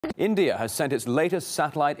India has sent its latest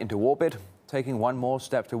satellite into orbit, taking one more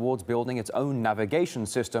step towards building its own navigation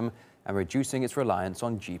system and reducing its reliance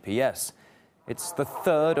on GPS. It's the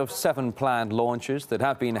third of 7 planned launches that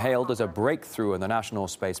have been hailed as a breakthrough in the national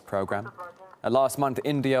space program. Last month,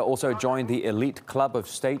 India also joined the elite club of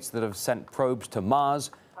states that have sent probes to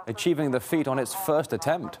Mars, achieving the feat on its first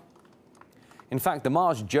attempt. In fact, the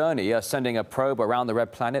Mars journey, sending a probe around the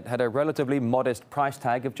red planet, had a relatively modest price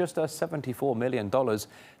tag of just $74 million.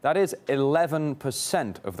 That is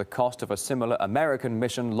 11% of the cost of a similar American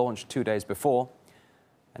mission launched 2 days before.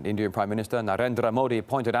 And Indian Prime Minister Narendra Modi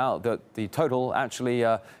pointed out that the total actually,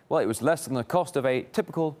 it was less than the cost of a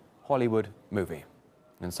typical Hollywood movie.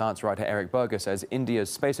 And science writer Eric Berger says India's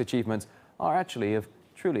space achievements are actually of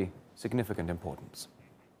truly significant importance.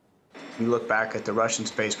 You look back at the Russian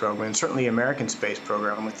space program and certainly the American space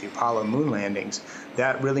program with the Apollo moon landings,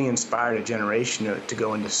 that really inspired a generation to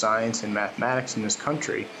go into science and mathematics in this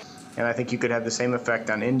country. And I think you could have the same effect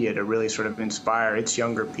on India to really sort of inspire its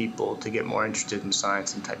younger people to get more interested in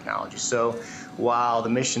science and technology. So while the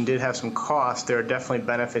mission did have some costs, there are definitely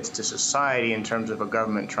benefits to society in terms of a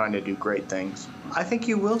government trying to do great things. I think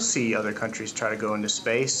you will see other countries try to go into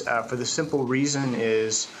space for the simple reason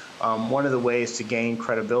is one of the ways to gain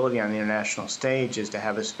credibility on the international stage is to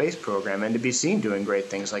have a space program and to be seen doing great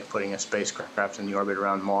things like putting a spacecraft in the orbit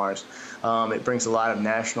around Mars. It brings a lot of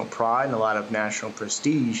national pride and a lot of national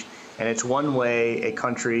prestige. And it's one way a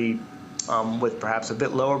country with perhaps a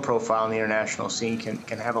bit lower profile in the international scene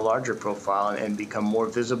can have a larger profile and become more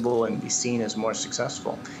visible and be seen as more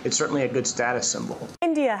successful. It's certainly a good status symbol.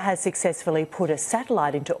 India has successfully put a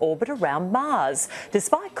satellite into orbit around Mars.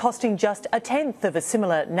 Despite costing just a tenth of a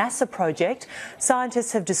similar NASA project,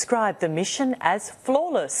 scientists have described the mission as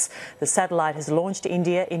flawless. The satellite has launched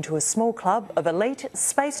India into a small club of elite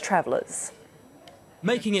space travellers.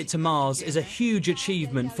 Making it to Mars is a huge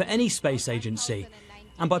achievement for any space agency.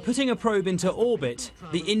 And by putting a probe into orbit,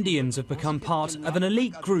 the Indians have become part of an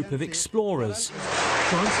elite group of explorers.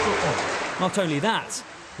 Not only that,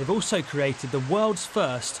 they've also created the world's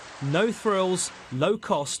first no-frills,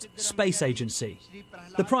 low-cost space agency.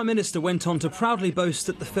 The Prime Minister went on to proudly boast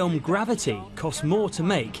that the film Gravity cost more to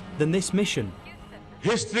make than this mission.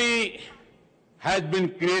 History has been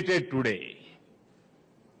created today.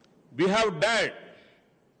 We have dared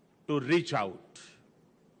to reach out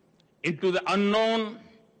into the unknown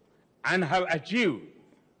and have achieved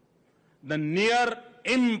the near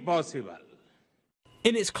impossible.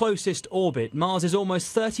 In its closest orbit, Mars is almost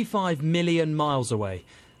 35 million miles away,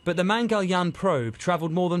 but the Mangalyaan probe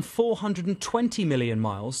travelled more than 420 million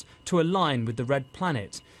miles to align with the red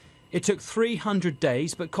planet. It took 300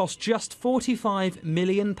 days but cost just £45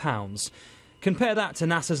 million. Compare that to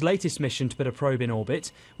NASA's latest mission to put a probe in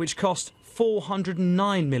orbit, which cost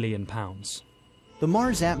 £409 million. The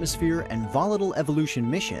Mars Atmosphere and Volatile Evolution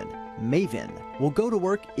mission, MAVEN, will go to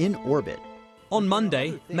work in orbit. On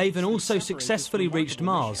Monday, MAVEN also successfully reached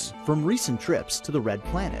Mars. From recent trips to the red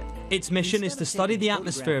planet. Its mission is to study the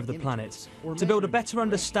atmosphere of the planet, to build a better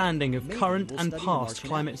understanding of current and past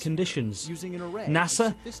climate conditions.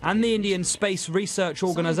 NASA and the Indian Space Research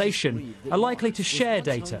Organisation are likely to share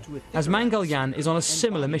data, as Mangalyaan is on a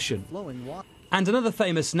similar mission. And another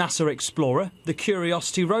famous NASA explorer, the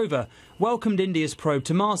Curiosity rover, welcomed India's probe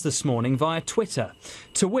to Mars this morning via Twitter,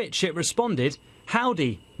 to which it responded,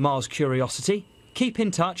 "Howdy, Mars Curiosity. Keep in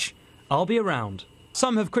touch. I'll be around."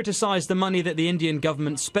 Some have criticised the money that the Indian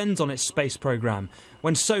government spends on its space programme,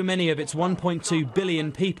 when so many of its 1.2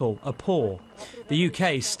 billion people are poor. The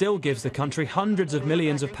UK still gives the country hundreds of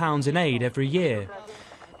millions of pounds in aid every year.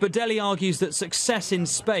 But Delhi argues that success in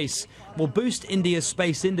space will boost India's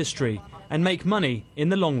space industry and make money in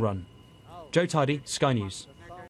the long run. Joe Tidy, Sky News.